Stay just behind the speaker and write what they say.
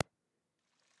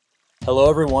Hello,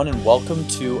 everyone, and welcome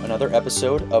to another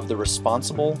episode of the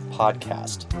Responsible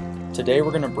Podcast. Today, we're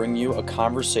going to bring you a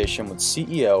conversation with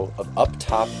CEO of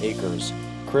Uptop Acres,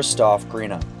 Christoph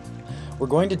Greene. We're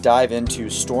going to dive into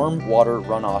stormwater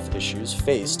runoff issues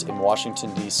faced in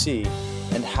Washington, D.C.,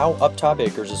 and how Uptop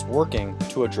Acres is working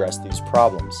to address these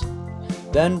problems.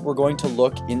 Then, we're going to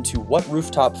look into what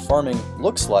rooftop farming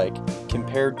looks like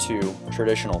compared to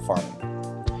traditional farming.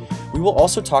 We will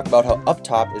also talk about how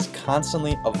Uptop is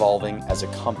constantly evolving as a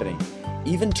company,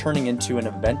 even turning into an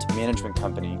event management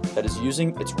company that is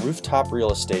using its rooftop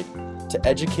real estate to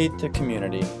educate the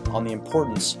community on the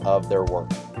importance of their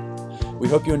work. We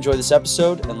hope you enjoy this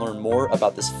episode and learn more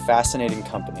about this fascinating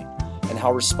company and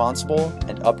how Responsible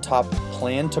and Uptop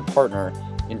plan to partner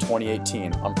in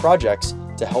 2018 on projects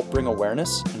to help bring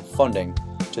awareness and funding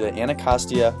to the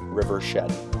Anacostia River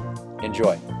Shed.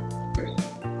 Enjoy.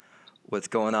 What's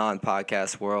going on,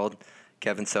 podcast world?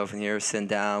 Kevin Sofin here, sitting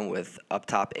down with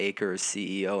Uptop Acres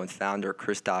CEO and founder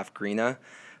Christoph Greene,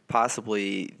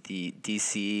 possibly the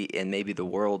DC and maybe the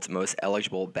world's most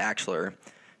eligible bachelor.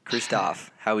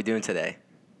 Christoph, how are we doing today?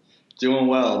 Doing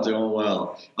well.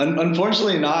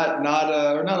 Unfortunately, not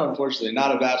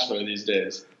a bachelor these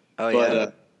days. Oh,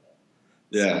 but,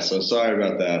 yeah. So sorry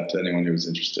about that to anyone who was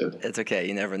interested. It's okay.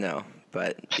 You never know.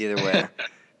 But either way,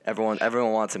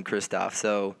 everyone wants some Christoph.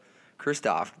 So,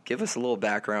 Christoph, give us a little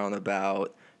background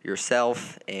about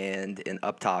yourself and in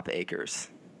Uptop Acres.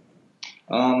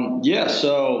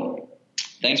 So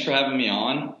thanks for having me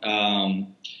on.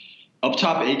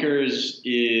 Uptop Acres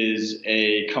is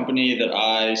a company that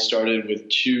I started with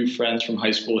two friends from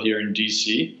high school here in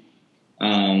DC.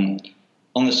 On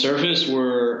the surface,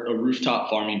 we're a rooftop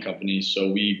farming company,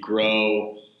 so we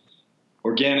grow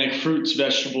organic fruits,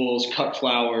 vegetables, cut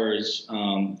flowers,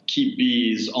 keep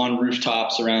bees on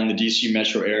rooftops around the DC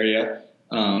metro area.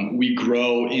 We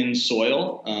grow in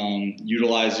soil,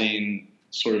 utilizing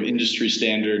sort of industry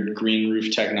standard green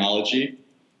roof technology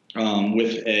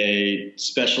with a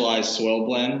specialized soil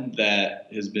blend that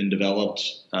has been developed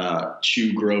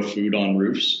to grow food on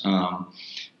roofs,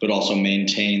 but also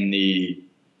maintain the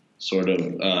sort of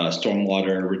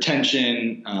stormwater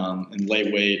retention and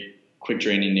lightweight, quick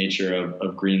draining nature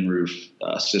of green roof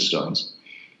systems.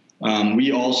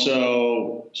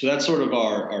 So that's sort of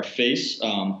our face.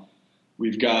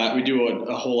 We do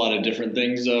a whole lot of different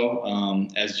things though,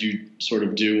 as you sort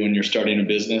of do when you're starting a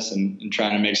business and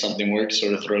trying to make something work,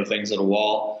 sort of throw things at a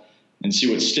wall and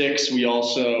see what sticks. We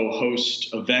also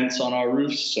host events on our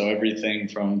roofs. So everything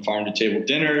from farm to table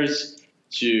dinners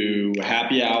to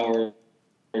happy hours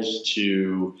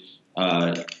to,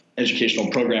 educational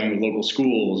programming with local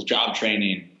schools, job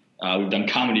training. We've done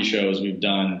comedy shows. We've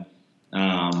done,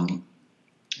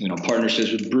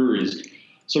 partnerships with breweries.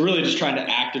 So really just trying to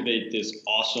activate this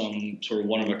awesome sort of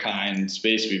one-of-a-kind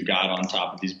space we've got on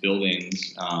top of these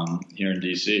buildings here in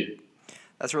DC.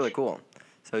 That's really cool.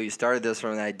 So you started this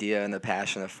from an idea and the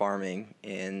passion of farming,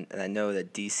 and I know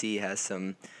that DC has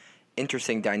some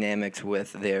interesting dynamics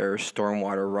with their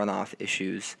stormwater runoff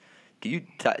issues. Can you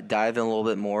dive in a little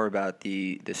bit more about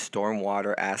the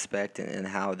stormwater aspect and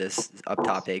how this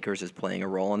Uptop Acres is playing a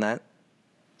role in that?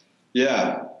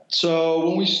 Yeah. So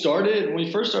when we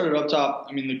first started Uptop,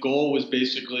 the goal was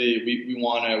basically we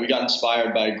got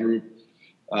inspired by a group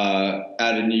out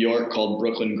of New York called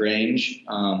Brooklyn Grange,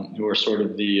 who are sort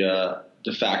of the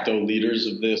de facto leaders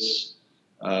of this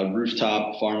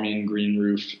rooftop farming, green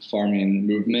roof farming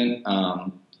movement,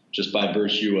 just by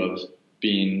virtue of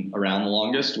being around the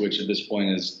longest, which at this point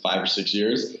is 5 or 6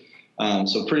 years.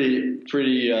 So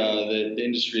the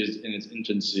industry is in its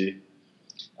infancy,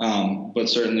 but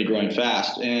certainly growing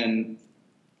fast. And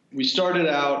we started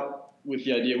out with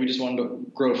the idea, we just wanted to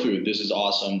grow food. This is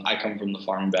awesome. I come from the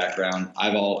farming background.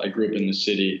 I grew up in the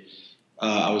city.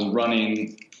 I was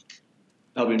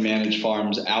helping manage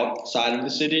farms outside of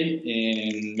the city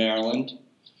in Maryland.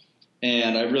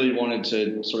 And I really wanted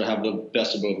to sort of have the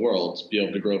best of both worlds, be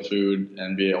able to grow food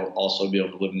and also be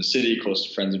able to live in the city, close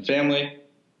to friends and family.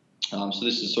 So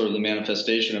this is sort of the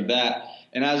manifestation of that.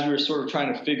 And as we were sort of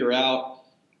trying to figure out,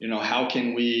 how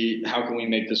can we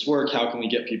make this work? How can we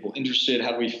get people interested?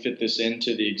 How do we fit this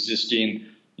into the existing,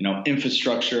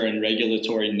 infrastructure and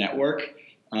regulatory network?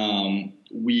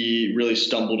 We really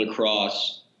stumbled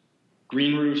across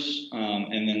green roofs,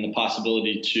 and then the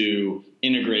possibility to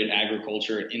integrate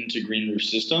agriculture into green roof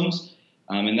systems.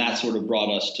 And that sort of brought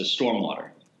us to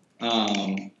stormwater.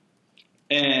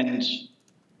 And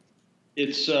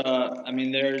it's,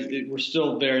 we're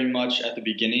still very much at the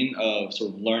beginning of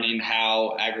sort of learning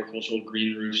how agricultural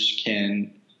green roofs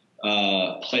can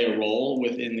play a role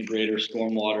within the greater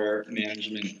stormwater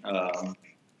management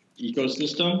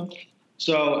ecosystem.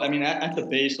 So, I mean, at the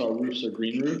base, our roofs are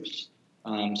green roofs.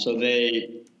 So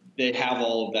they have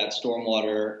all of that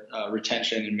stormwater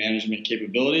retention and management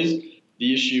capabilities.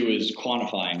 The issue is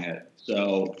quantifying it.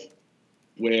 So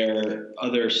where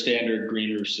other standard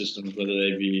green roof systems, whether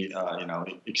they be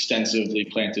extensively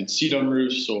planted sedum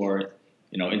roofs or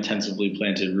intensively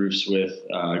planted roofs with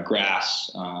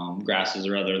grasses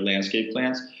or other landscape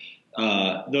plants,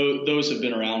 those have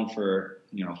been around for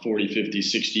 40, 50,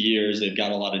 60 years. They've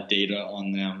got a lot of data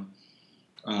on them.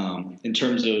 In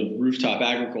terms of rooftop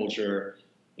agriculture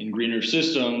in green roof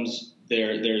systems,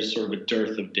 there's sort of a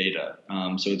dearth of data.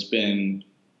 So it's been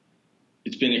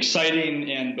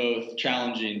exciting and both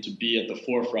challenging to be at the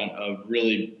forefront of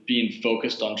really being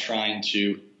focused on trying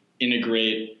to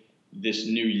integrate this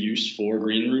new use for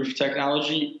green roof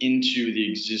technology into the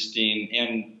existing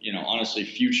and honestly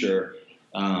future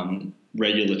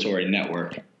regulatory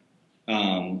network.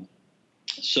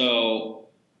 So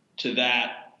to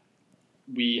that,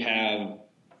 we have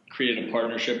created a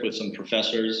partnership with some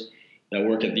professors that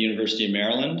work at the University of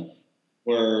Maryland.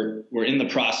 We're in the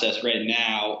process right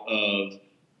now of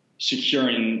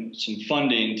securing some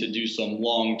funding to do some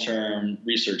long-term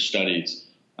research studies,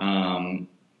 1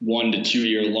 to 2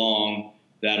 year long,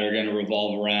 that are going to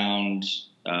revolve around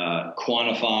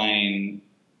quantifying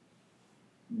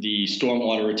the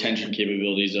stormwater retention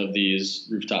capabilities of these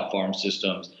rooftop farm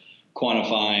systems,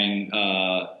 quantifying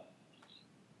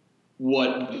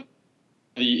what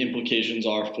the implications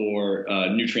are for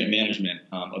nutrient management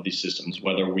of these systems,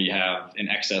 whether we have an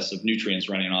excess of nutrients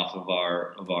running off of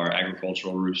our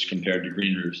agricultural roofs compared to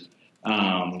green roofs,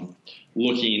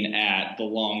 looking at the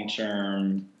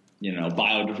long-term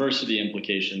biodiversity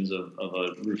implications of a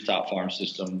rooftop farm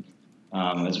system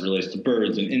as it relates to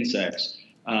birds and insects.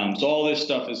 So all this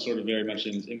stuff is sort of very much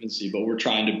in its infancy, but we're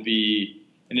trying to be,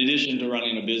 in addition to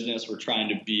running a business, we're trying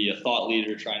to be a thought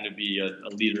leader, trying to be a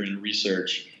leader in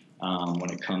research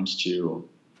when it comes to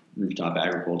rooftop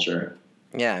agriculture.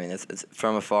 Yeah, I mean, it's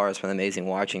from afar, it's been amazing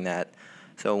watching that.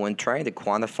 So when trying to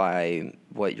quantify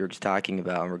what you're just talking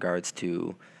about in regards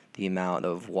to the amount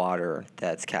of water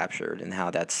that's captured and how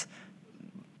that's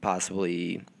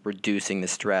possibly reducing the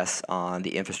stress on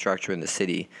the infrastructure in the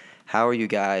city, how are you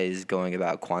guys going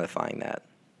about quantifying that?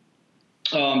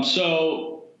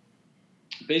 So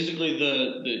basically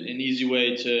an easy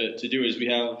way to do it is we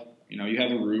have, you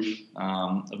have a roof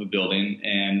of a building,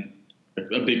 and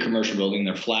a big commercial building.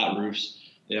 They're flat roofs.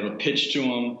 They have a pitch to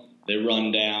them. They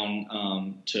run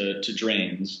down to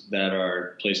drains that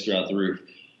are placed throughout the roof.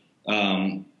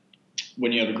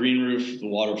 When you have a green roof, the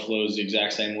water flows the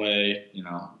exact same way,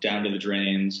 down to the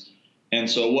drains. And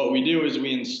so what we do is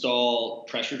we install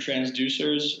pressure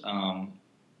transducers,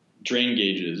 drain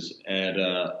gauges at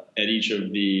each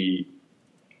of the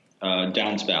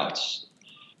downspouts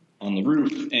on the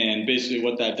roof. And basically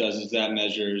what that does is that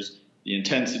measures the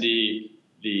intensity,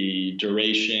 the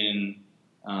duration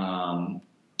of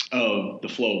the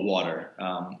flow of water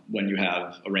when you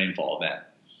have a rainfall event.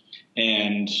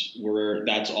 And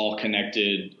that's all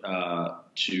connected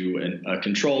to a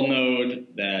control node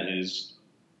that is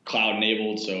cloud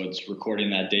enabled, so it's recording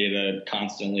that data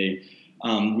constantly.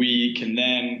 We can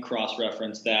then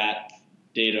cross-reference that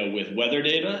data with weather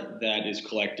data that is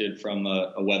collected from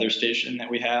a weather station that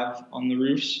we have on the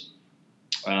roofs.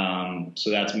 So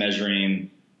that's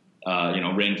measuring,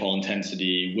 rainfall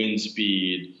intensity, wind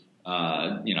speed,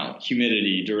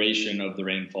 humidity, duration of the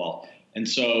rainfall. And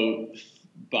so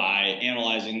by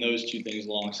analyzing those two things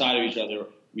alongside of each other,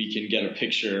 we can get a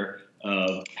picture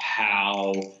of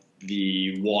how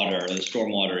the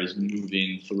stormwater is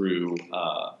moving through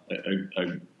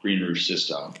a green roof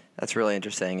system. That's really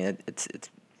interesting. It's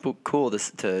cool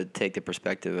to take the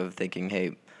perspective of thinking,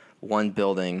 hey, one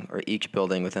building or each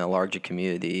building within a larger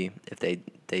community, if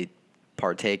they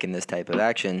partake in this type of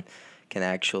action, can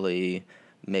actually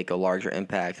make a larger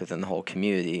impact within the whole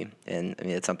community. And I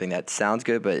mean, it's something that sounds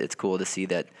good, but it's cool to see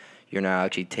that you're now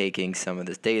actually taking some of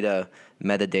this data,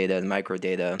 metadata and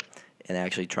microdata, and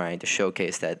actually trying to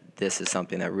showcase that this is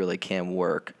something that really can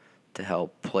work to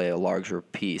help play a larger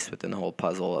piece within the whole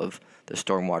puzzle of the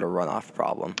stormwater runoff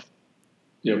problem.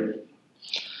 Yep.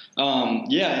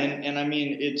 And I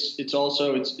mean, it's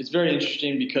also very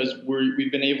interesting because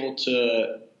we've been able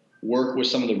to work with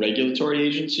some of the regulatory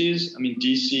agencies. I mean,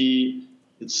 DC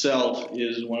itself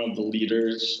is one of the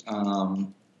leaders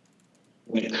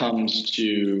when it comes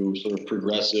to sort of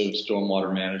progressive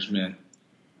stormwater management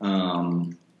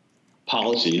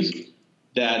policies.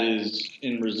 That is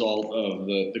in result of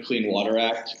the Clean Water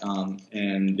Act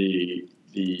and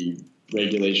the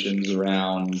regulations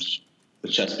around the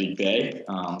Chesapeake Bay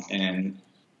and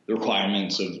the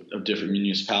requirements of different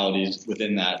municipalities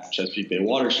within that Chesapeake Bay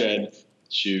watershed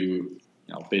to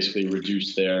basically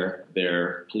reduce their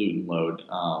pollutant load,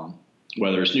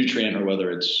 whether it's nutrient or whether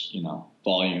it's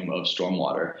volume of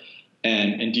stormwater.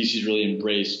 And DC's really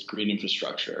embraced green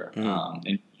infrastructure,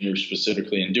 and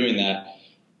specifically in doing that.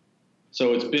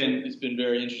 So it's been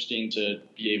very interesting to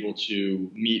be able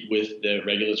to meet with the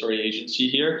regulatory agency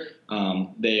here.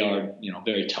 They are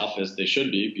very tough, as they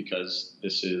should be, because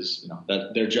this is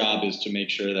that their job is to make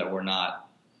sure that we're not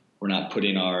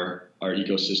putting our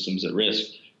ecosystems at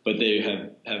risk. But they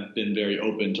have been very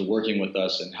open to working with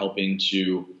us and helping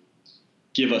to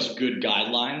give us good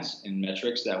guidelines and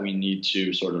metrics that we need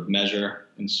to sort of measure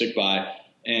and stick by.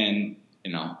 And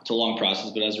it's a long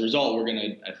process, but as a result, we're going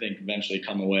to, I think, eventually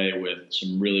come away with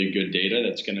some really good data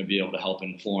that's going to be able to help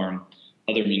inform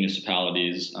other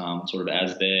municipalities sort of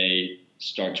as they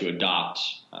start to adopt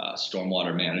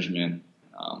stormwater management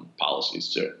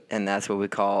policies too. And that's what we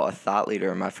call a thought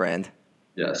leader, my friend.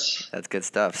 Yes. That's good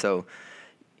stuff. So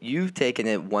you've taken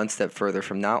it one step further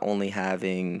from not only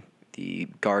having the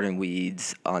garden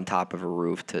weeds on top of a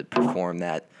roof to perform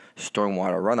that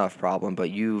stormwater runoff problem, but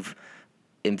you've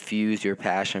infused your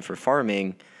passion for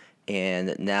farming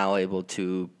and now able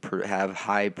to have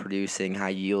high producing, high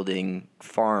yielding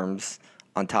farms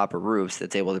on top of roofs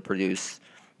that's able to produce,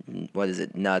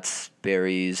 nuts,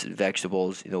 berries,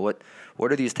 vegetables.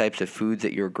 What are these types of foods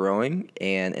that you're growing,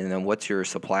 and then what's your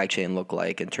supply chain look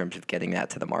like in terms of getting that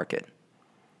to the market?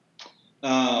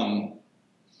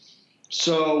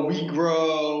 So we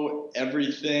grow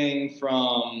everything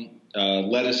from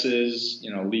lettuces,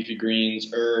 leafy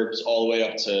greens, herbs, all the way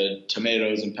up to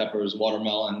tomatoes and peppers,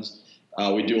 watermelons.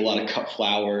 We do a lot of cut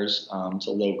flowers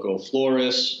to local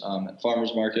florists at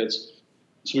farmers markets.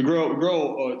 So we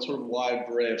grow a sort of wide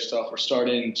array of stuff. We're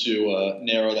starting to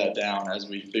narrow that down as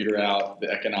we figure out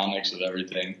the economics of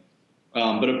everything.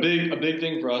 But a big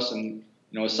thing for us, and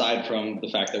aside from the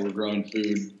fact that we're growing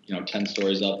food, 10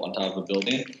 stories up on top of a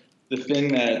building, the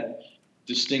thing that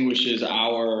distinguishes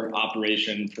our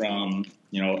operation from,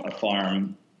 a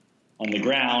farm on the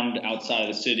ground outside of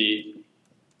the city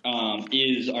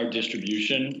is our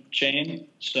distribution chain.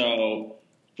 So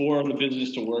for the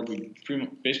business to work, we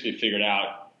basically figured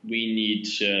out we need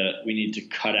to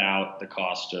cut out the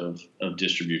cost of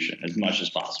distribution as much as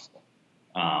possible.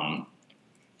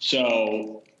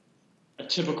 So a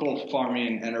typical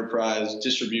farming enterprise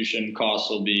distribution costs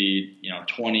will be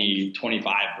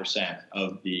 20-25%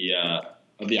 of the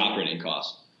operating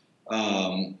cost.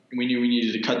 We knew we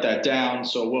needed to cut that down.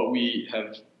 So what we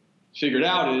have figured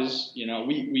out is,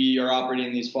 we are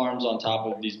operating these farms on top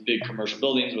of these big commercial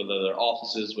buildings, whether they're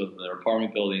offices, whether they're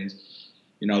apartment buildings.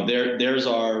 There's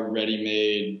our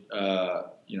ready-made,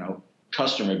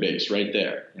 customer base right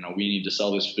there. We need to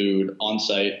sell this food on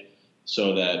site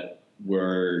so that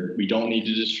we don't need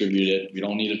to distribute it. We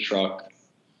don't need a truck.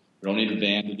 We don't need a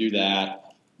van to do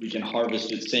that. We can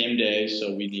harvest it same day.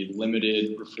 So we need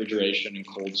limited refrigeration and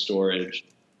cold storage,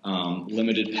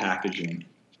 limited packaging.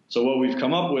 So what we've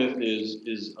come up with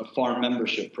is a farm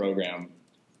membership program,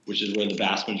 which is where the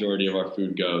vast majority of our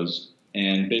food goes.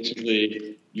 And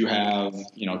basically you have,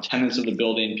 tenants of the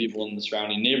building, people in the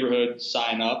surrounding neighborhood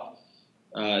sign up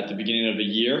at the beginning of the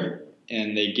year,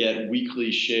 and they get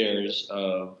weekly shares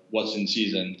of what's in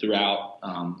season throughout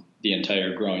the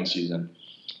entire growing season.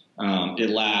 It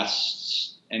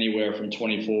lasts anywhere from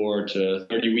 24 to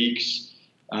 30 weeks,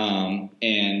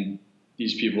 and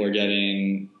these people are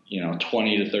getting $20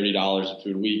 to $30 of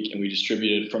food a week, and we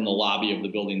distribute it from the lobby of the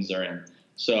buildings they're in.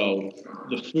 So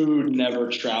the food never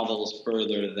travels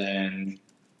further than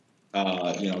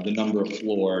the number of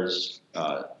floors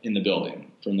in the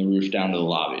building, from the roof down to the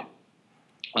lobby.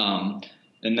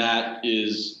 And that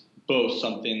is both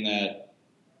something that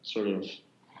sort of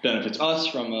benefits us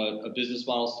from a business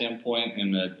model standpoint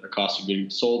and a cost of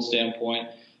goods sold standpoint,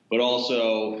 but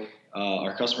also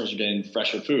our customers are getting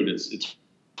fresher food. It's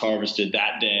harvested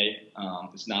that day.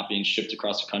 It's not being shipped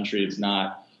across the country. It's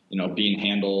not, being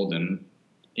handled and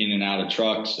in and out of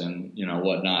trucks and,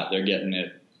 whatnot. They're getting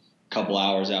it a couple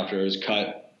hours after it was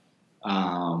cut.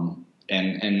 And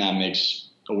that makes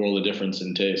a world of difference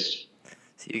in taste.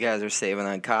 So you guys are saving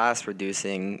on costs,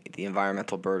 reducing the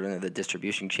environmental burden of the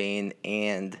distribution chain,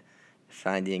 and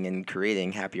finding and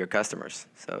creating happier customers.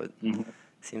 So it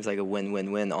seems like a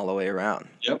win-win-win all the way around.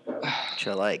 Yep. Which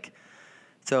I like.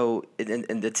 So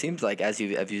and it seems like as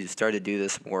you started to do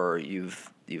this more,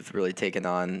 you've really taken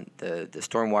on the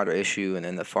stormwater issue and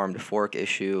then the farm to fork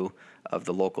issue of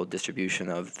the local distribution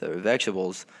of the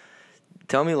vegetables.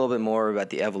 Tell me a little bit more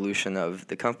about the evolution of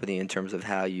the company in terms of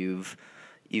how you've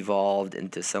evolved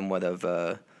into somewhat of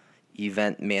a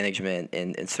event management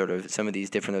and sort of some of these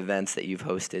different events that you've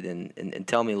hosted, and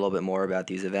tell me a little bit more about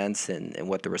these events and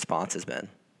what the response has been.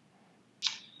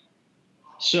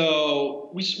 So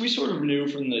we sort of knew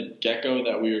from the get-go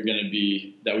that we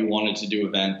wanted to do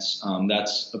events.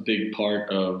 That's a big part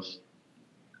of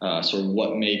sort of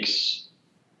what makes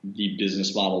the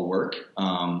business model work.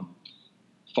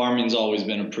 Farming's always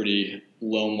been a pretty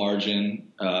low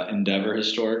margin endeavor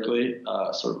historically.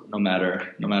 So no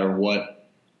matter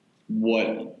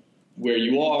where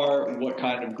you are, what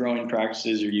kind of growing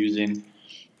practices you're using,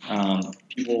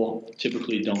 people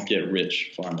typically don't get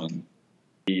rich farming.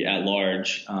 At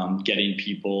large, getting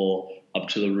people up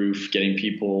to the roof, getting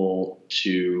people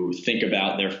to think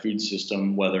about their food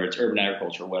system, whether it's urban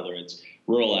agriculture, whether it's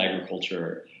rural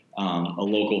agriculture, a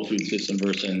local food system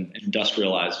versus an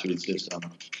industrialized food system.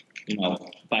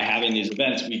 By having these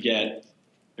events, we get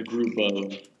a group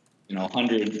of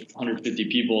 100, 150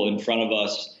 people in front of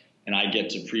us, and I get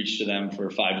to preach to them for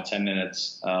 5 to 10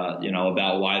 minutes,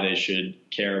 about why they should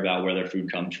care about where their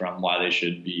food comes from, why they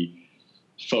should be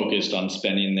focused on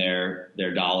spending their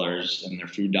dollars and their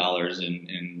food dollars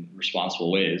in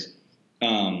responsible ways.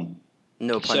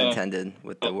 No pun intended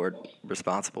with the word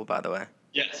responsible, by the way.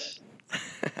 Yes.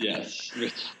 Yes.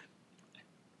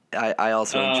 I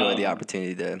also enjoy the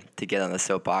opportunity to get on the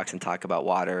soapbox and talk about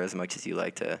water as much as you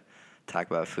like to talk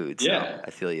about food. So yeah.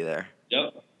 I feel you there.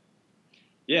 Yep.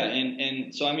 Yeah.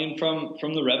 And so,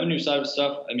 from the revenue side of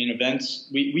stuff, events,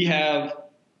 we have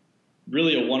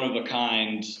really a one of a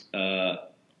kind,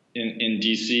 in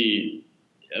DC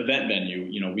event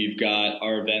venue. We've got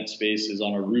our event spaces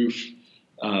on a roof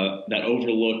that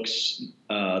overlooks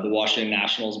the Washington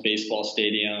Nationals baseball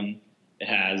stadium. It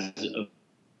has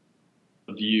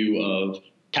a view of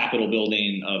Capitol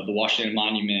building, of the Washington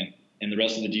Monument, and the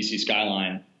rest of the DC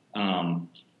skyline.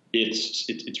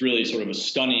 It's really sort of a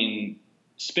stunning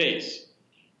space,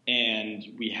 and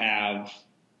we have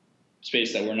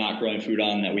space that we're not growing food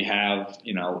on, that we have,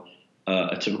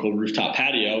 a typical rooftop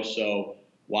patio. So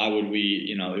why would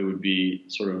we, it would be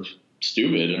sort of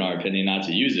stupid in our opinion not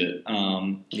to use it.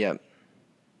 Yeah.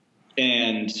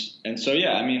 And so,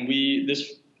 yeah,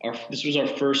 this was our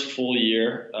first full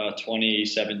year,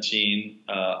 2017,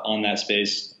 on that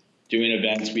space doing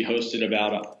events. We hosted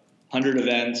about 100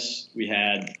 events. We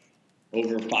had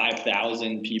over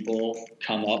 5,000 people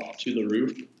come up to the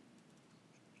roof.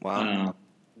 Wow.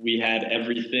 We had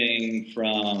everything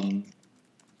from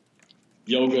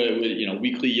yoga,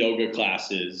 weekly yoga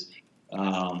classes,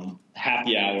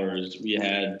 happy hours. We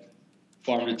had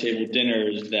farm to table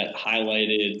dinners that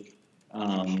highlighted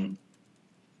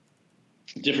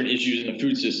different issues in the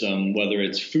food system, whether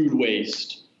it's food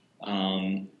waste.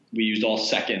 We used all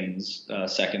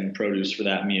second produce for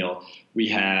that meal. We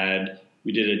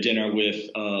did a dinner with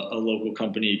a local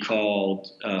company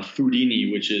called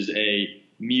Foodini, which is a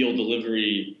meal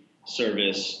delivery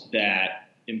service that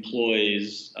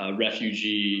employs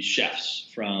refugee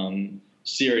chefs from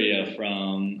Syria,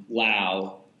 from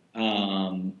Laos,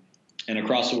 and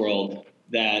across the world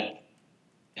that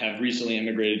have recently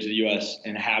immigrated to the U.S.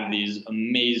 and have these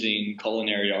amazing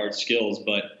culinary art skills,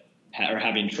 but are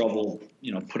having trouble,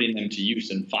 putting them to use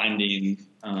and finding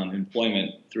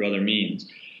employment through other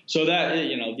means. So that,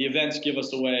 the events give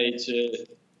us a way to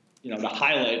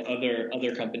highlight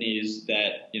other companies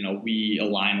that, we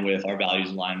align with, our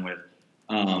values align with,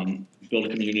 build a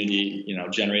community,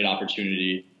 generate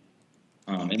opportunity.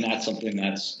 And that's something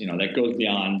that's, that goes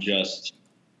beyond just,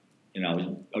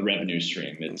 a revenue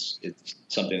stream. It's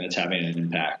something that's having an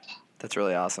impact. That's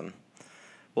really awesome.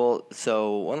 Well,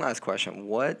 so one last question.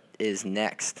 What is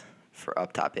next for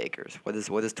Uptop Acres? What does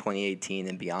 2018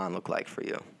 and beyond look like for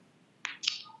you?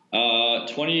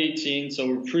 2018, so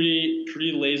we're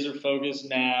pretty laser focused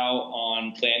now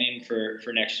on planning for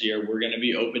next year. We're going to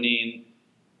be opening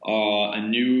a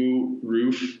new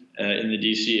roof in the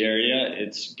DC area.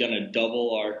 It's going to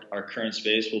double our current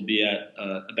space. We'll be at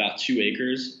about 2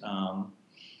 acres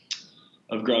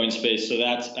of growing space. So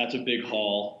that's a big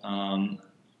haul.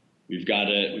 We've got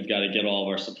to get all of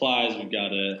our supplies. We've got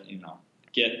to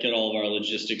get all of our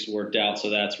logistics worked out, so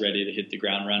that's ready to hit the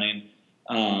ground running.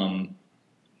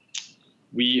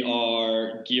 We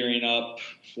are gearing up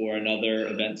for another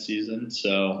event season,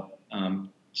 so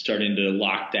starting to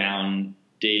lock down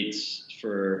dates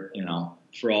for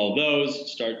all of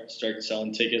those. Start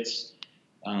selling tickets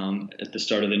at the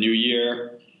start of the new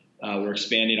year. We're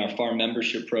expanding our farm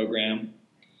membership program,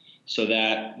 so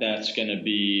that's going to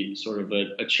be sort of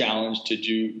a challenge to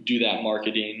do that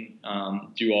marketing,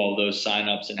 do all of those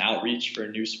signups and outreach for a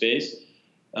new space.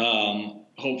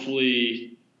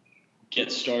 Hopefully get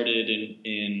started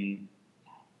in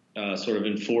sort of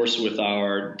enforce with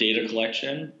our data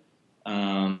collection,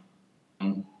 and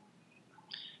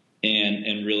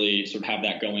really sort of have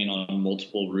that going on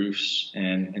multiple roofs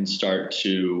and start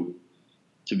to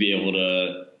be able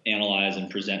to analyze and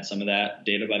present some of that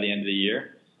data by the end of the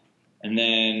year. And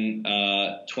then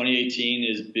 2018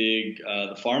 is big,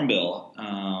 the Farm Bill,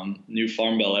 new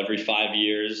Farm Bill. Every 5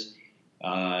 years,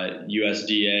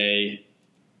 USDA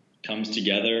comes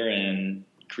together and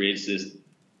creates this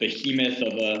behemoth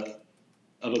of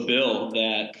a bill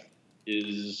that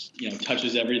is,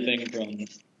 touches everything from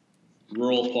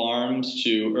rural farms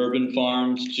to urban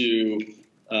farms to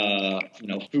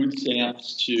food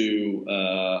stamps to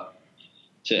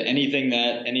anything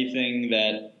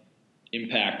that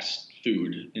impacts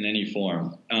food in any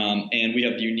form. And we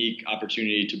have the unique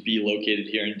opportunity to be located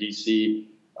here in DC.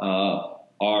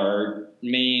 Our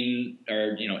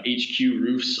HQ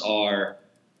roofs are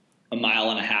 1.5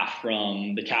 miles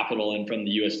from the Capitol and from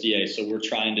the USDA. So we're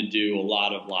trying to do a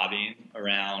lot of lobbying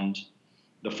around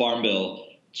the Farm Bill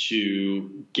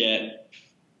to get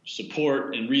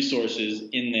support and resources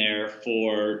in there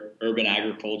for urban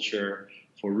agriculture,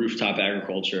 for rooftop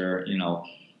agriculture,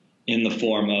 in the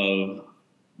form of,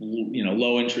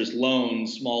 low interest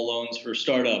loans, small loans for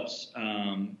startups,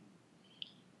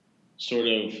 sort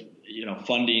of,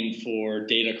 funding for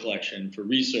data collection, for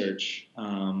research.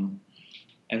 And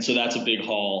so that's a big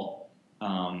haul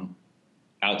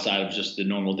outside of just the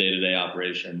normal day-to-day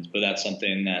operations. But that's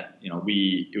something that, it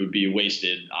would be a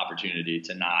wasted opportunity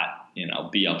to not,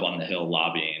 be up on the Hill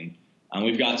lobbying.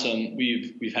 We've had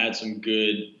some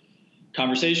good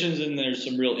conversations, and there's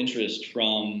some real interest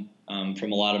from a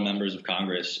lot of members of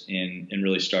Congress in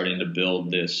really starting to build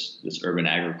this urban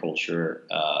agriculture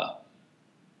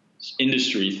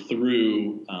industry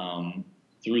through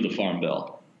the Farm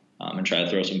Bill, and try to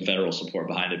throw some federal support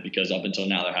behind it, because up until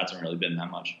now there hasn't really been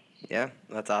that much. Yeah,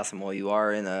 that's awesome. Well, you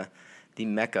are in the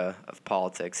mecca of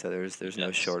politics, so there's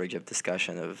no shortage of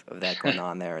discussion of that going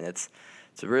on there, and it's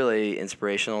really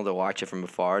inspirational to watch it from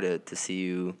afar, to see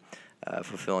you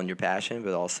fulfilling your passion,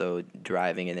 but also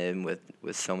driving it in with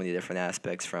so many different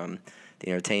aspects, from the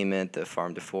entertainment, the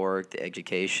farm to fork, the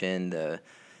education, the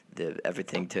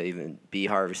everything to even bee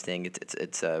harvesting.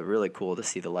 It's really cool to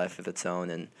see the life of its own,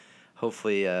 and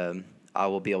hopefully I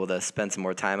will be able to spend some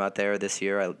more time out there this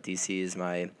year. DC is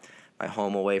my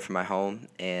home away from my home,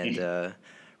 and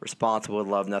Responsible would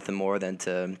love nothing more than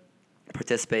to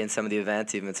participate in some of the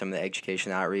events, even some of the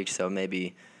education outreach. So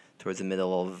maybe towards the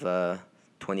middle of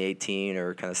 2018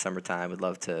 or kind of summertime, would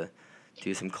love to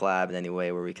do some collab in any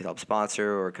way where we could help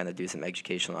sponsor or kind of do some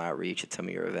educational outreach at some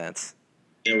of your events.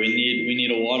 Yeah, we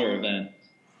need a water event.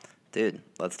 Dude,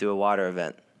 let's do a water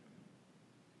event.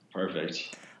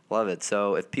 Perfect. Love it.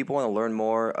 So if people want to learn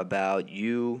more about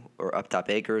you or Uptop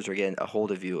Acres or get a hold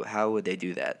of you, how would they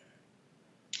do that?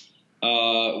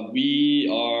 We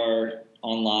are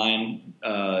online,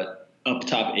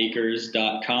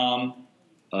 uptopacres.com,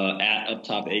 at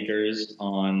uptopacres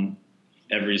on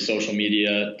every social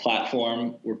media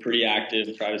platform. We're pretty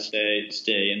active, try to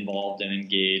stay involved and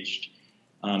engaged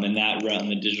in that realm,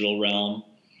 the digital realm.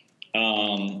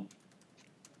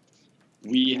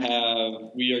 We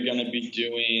are going to be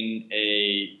doing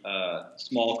a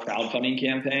small crowdfunding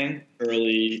campaign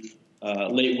late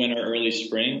winter, early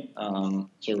spring,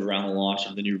 sort of around the launch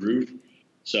of the new roof.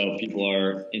 So if people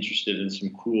are interested in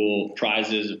some cool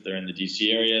prizes, if they're in the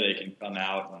DC area, they can come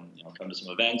out and come to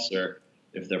some events. Or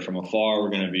if they're from afar,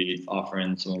 we're going to be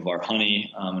offering some of our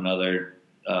honey and other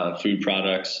food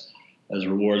products as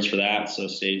rewards for that. So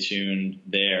stay tuned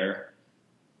there.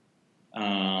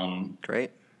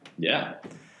 Great. Yeah.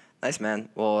 Nice, man.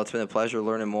 Well, it's been a pleasure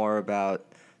learning more about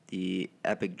the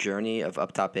epic journey of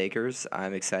Uptop Acres.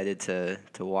 I'm excited to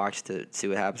watch, to see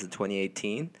what happens in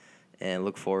 2018, and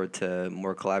look forward to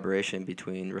more collaboration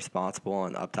between Responsible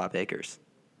and Uptop Acres.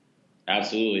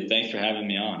 Absolutely. Thanks for having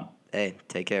me on. Hey,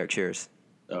 take care. Cheers.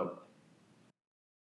 So.